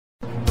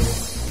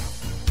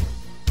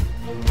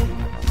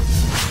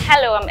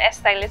Hello, I'm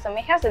Esther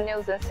Elizabeth. Here's the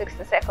news in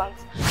 60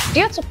 seconds.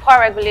 Due to poor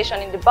regulation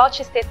in the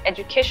Bauchi state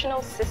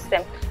educational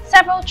system,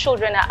 several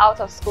children are out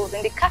of schools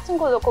in the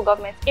Katugum local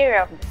government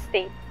area of the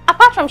state.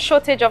 Apart from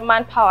shortage of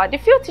manpower, the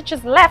few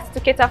teachers left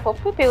to cater for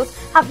pupils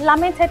have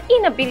lamented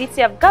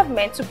inability of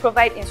government to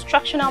provide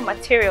instructional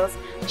materials.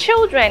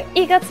 Children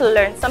eager to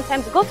learn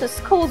sometimes go to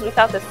schools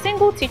without a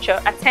single teacher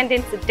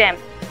attending to them.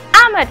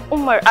 Ahmed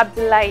Umar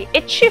Abdullahi,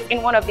 a chief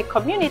in one of the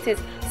communities,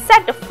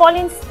 said the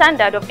falling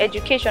standard of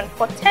education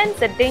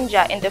portends a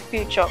danger in the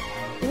future.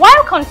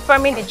 While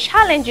confirming the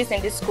challenges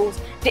in the schools,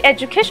 the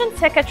education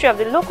secretary of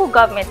the local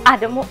government,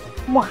 Yakubu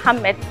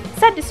Mohammed,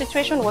 said the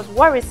situation was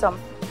worrisome.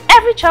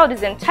 Every child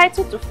is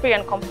entitled to free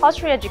and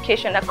compulsory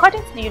education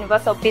according to the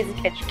Universal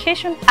Basic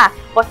Education Act,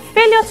 but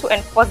failure to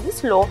enforce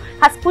this law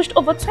has pushed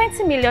over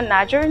 20 million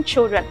Nigerian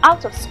children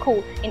out of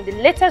school in the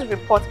latest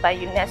report by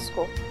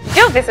UNESCO.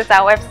 Do visit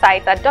our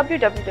website at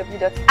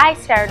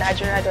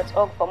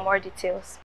www.icrnigeria.org for more details.